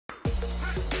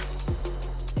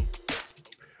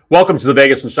Welcome to the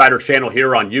Vegas Insider channel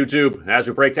here on YouTube. As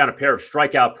we break down a pair of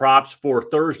strikeout props for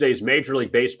Thursday's Major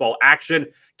League Baseball action,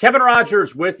 Kevin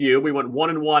Rogers with you. We went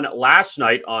 1-1 last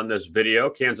night on this video.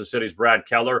 Kansas City's Brad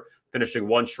Keller finishing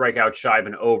one strikeout shy of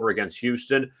an over against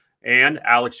Houston. And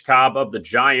Alex Cobb of the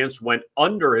Giants went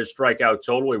under his strikeout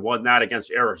total. He won that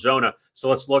against Arizona. So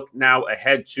let's look now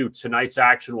ahead to tonight's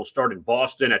action. We'll start in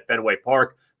Boston at Fenway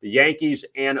Park. The Yankees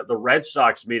and the Red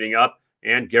Sox meeting up.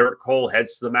 And Gerrit Cole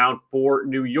heads to the mound for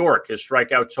New York. His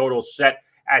strikeout total set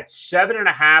at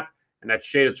 7.5, and that's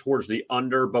shaded towards the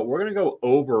under. But we're going to go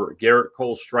over Gerrit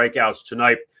Cole's strikeouts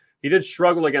tonight. He did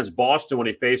struggle against Boston when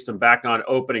he faced him back on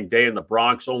opening day in the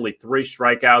Bronx. Only 3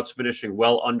 strikeouts, finishing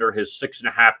well under his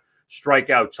 6.5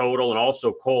 strikeout total. And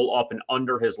also Cole up and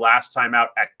under his last time out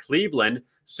at Cleveland.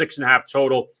 6.5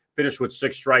 total, finished with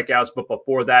 6 strikeouts. But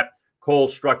before that, Cole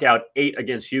struck out 8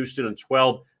 against Houston and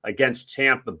 12 against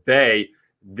Tampa Bay.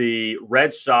 The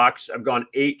Red Sox have gone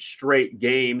 8 straight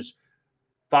games,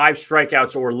 5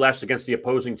 strikeouts or less against the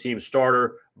opposing team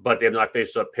starter, but they have not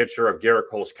faced a pitcher of Gerrit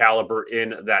Cole's caliber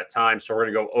in that time. So we're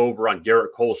going to go over on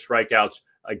Gerrit Cole's strikeouts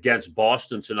against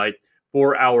Boston tonight.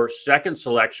 For our second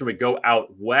selection, we go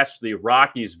out west. The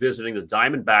Rockies visiting the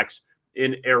Diamondbacks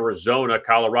in Arizona.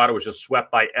 Colorado was just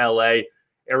swept by L.A.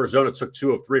 Arizona took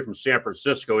 2 of 3 from San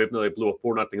Francisco, even though they blew a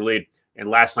 4-0 lead. And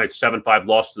last night's 7-5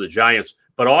 loss to the Giants.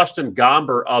 But Austin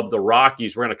Gomber of the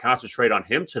Rockies, we're going to concentrate on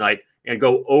him tonight and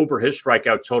go over his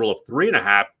strikeout total of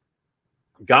 3.5.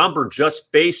 Gomber just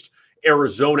faced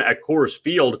Arizona at Coors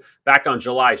Field back on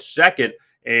July 2nd,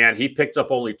 and he picked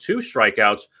up only 2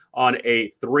 strikeouts on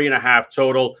a 3.5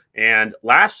 total. And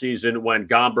last season, when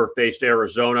Gomber faced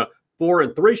Arizona, 4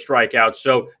 and 3 strikeouts.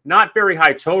 So not very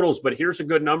high totals, but here's a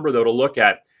good number, though, to look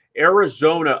at.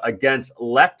 Arizona against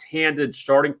left-handed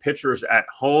starting pitchers at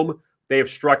home, they have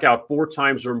struck out 4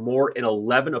 times or more in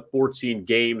 11 of 14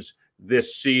 games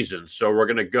this season. So we're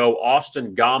going to go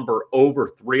Austin Gomber over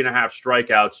 3.5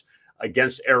 strikeouts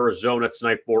against Arizona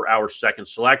tonight for our second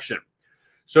selection.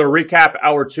 So to recap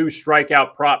our 2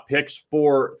 strikeout prop picks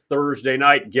for Thursday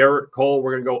night, Gerrit Cole,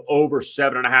 we're going to go over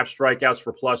 7.5 strikeouts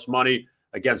for plus money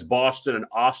against Boston, and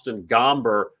Austin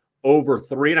Gomber over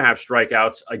 3.5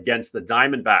 strikeouts against the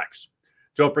Diamondbacks.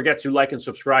 Don't forget to like and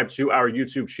subscribe to our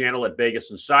YouTube channel at Vegas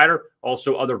Insider.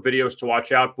 Also, other videos to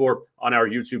watch out for on our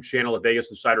YouTube channel at Vegas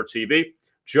Insider TV.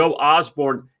 Joe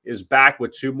Osborne is back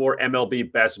with 2 more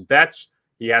MLB best bets.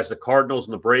 He has the Cardinals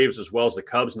and the Braves, as well as the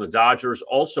Cubs and the Dodgers.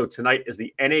 Also, tonight is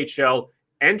the NHL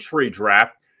entry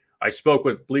draft. I spoke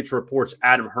with Bleacher Report's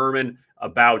Adam Herman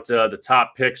about the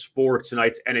top picks for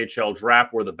tonight's NHL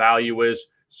draft, where the value is.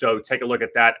 So take a look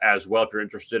at that as well if you're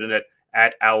interested in it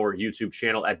at our YouTube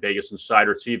channel at Vegas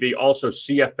Insider TV. Also,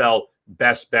 CFL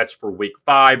best bets for week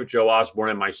 5. Joe Osborne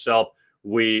and myself,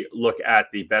 we look at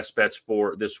the best bets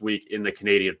for this week in the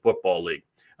Canadian Football League.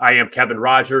 I am Kevin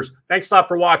Rogers. Thanks a lot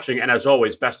for watching. And as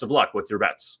always, best of luck with your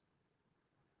bets.